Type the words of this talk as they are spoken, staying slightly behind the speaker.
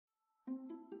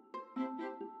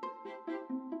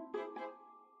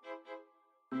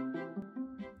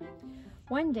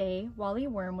One day, Wally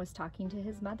Worm was talking to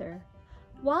his mother.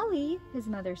 "Wally," his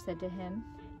mother said to him,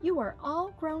 "you are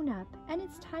all grown up and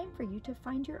it's time for you to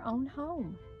find your own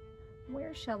home."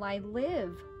 "Where shall I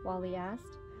live?" Wally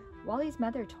asked. Wally's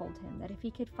mother told him that if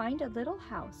he could find a little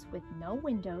house with no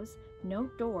windows, no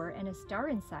door, and a star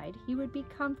inside, he would be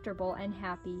comfortable and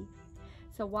happy.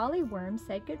 So Wally Worm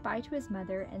said goodbye to his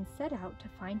mother and set out to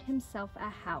find himself a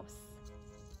house.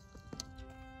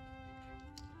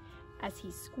 As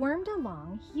he squirmed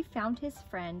along, he found his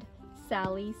friend,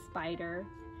 Sally Spider.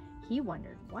 He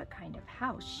wondered what kind of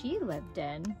house she lived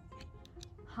in.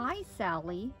 "Hi,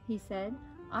 Sally," he said.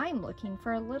 "I'm looking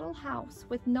for a little house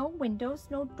with no windows,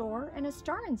 no door, and a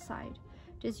star inside.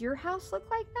 Does your house look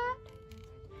like that?"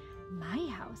 "My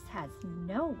house has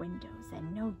no windows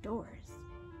and no doors,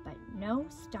 but no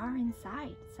star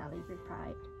inside," Sally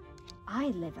replied. "I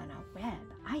live on a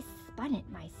web. I spun it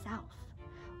myself."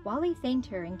 Wally thanked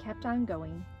her and kept on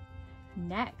going.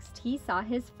 Next, he saw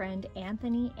his friend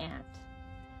Anthony Ant.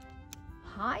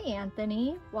 "Hi,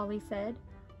 Anthony," Wally said.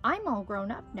 "I'm all grown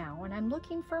up now and I'm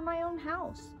looking for my own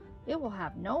house. It will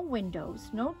have no windows,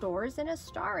 no doors, and a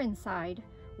star inside.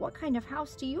 What kind of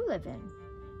house do you live in?"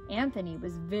 Anthony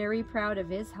was very proud of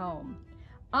his home.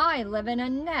 "I live in a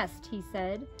nest," he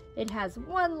said. "It has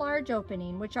one large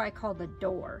opening, which I call the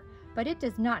door, but it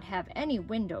does not have any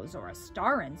windows or a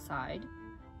star inside."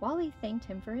 Wally thanked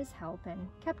him for his help and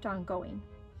kept on going.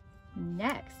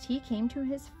 Next, he came to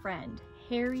his friend,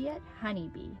 Harriet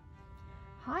Honeybee.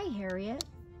 "Hi, Harriet.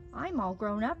 I'm all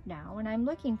grown up now and I'm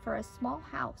looking for a small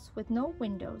house with no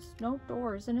windows, no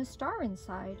doors, and a star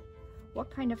inside. What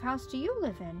kind of house do you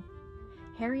live in?"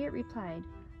 Harriet replied,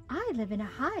 "I live in a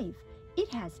hive.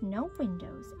 It has no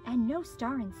windows and no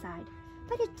star inside,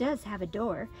 but it does have a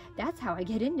door. That's how I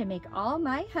get in to make all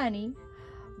my honey."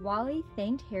 Wally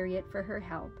thanked Harriet for her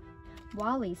help.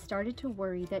 Wally started to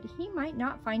worry that he might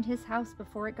not find his house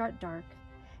before it got dark.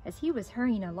 As he was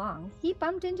hurrying along, he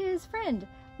bumped into his friend,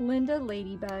 Linda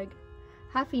Ladybug.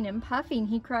 Huffing and puffing,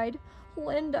 he cried,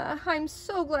 "Linda, I'm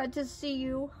so glad to see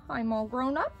you. I'm all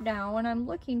grown up now and I'm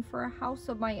looking for a house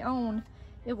of my own.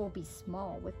 It will be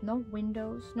small with no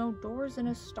windows, no doors, and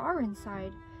a star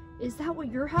inside. Is that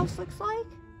what your house looks like?"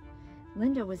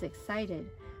 Linda was excited.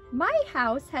 "My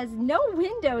house has no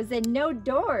windows and no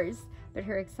doors," but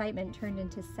her excitement turned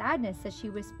into sadness as she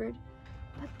whispered,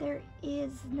 "But there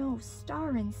is no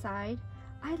star inside.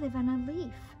 I live on a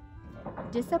leaf."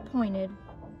 Disappointed,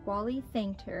 Wally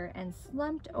thanked her and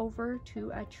slumped over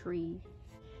to a tree.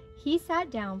 He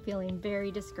sat down feeling very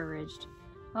discouraged.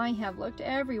 "I have looked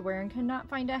everywhere and cannot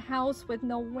find a house with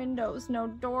no windows, no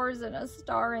doors, and a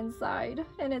star inside.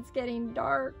 And it's getting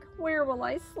dark. Where will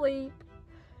I sleep?"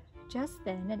 Just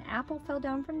then, an apple fell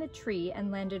down from the tree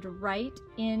and landed right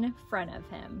in front of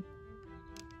him.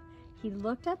 He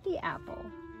looked at the apple.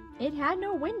 It had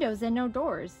no windows and no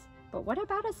doors, but what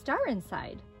about a star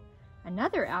inside?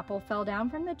 Another apple fell down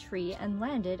from the tree and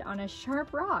landed on a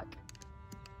sharp rock.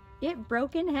 It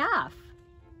broke in half.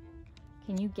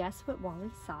 Can you guess what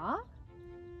Wally saw?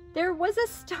 There was a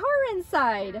star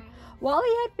inside!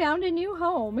 Wally had found a new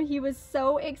home. He was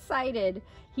so excited.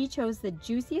 He chose the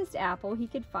juiciest apple he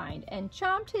could find and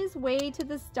chomped his way to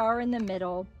the star in the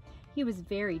middle. He was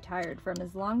very tired from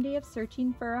his long day of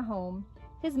searching for a home.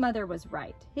 His mother was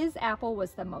right. His apple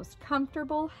was the most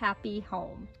comfortable, happy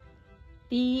home.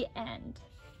 The end.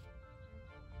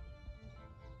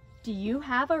 Do you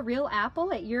have a real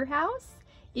apple at your house?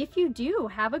 If you do,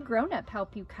 have a grown-up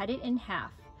help you cut it in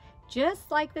half. Just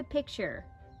like the picture.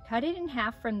 Cut it in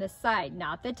half from the side,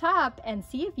 not the top, and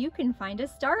see if you can find a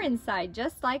star inside,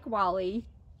 just like Wally.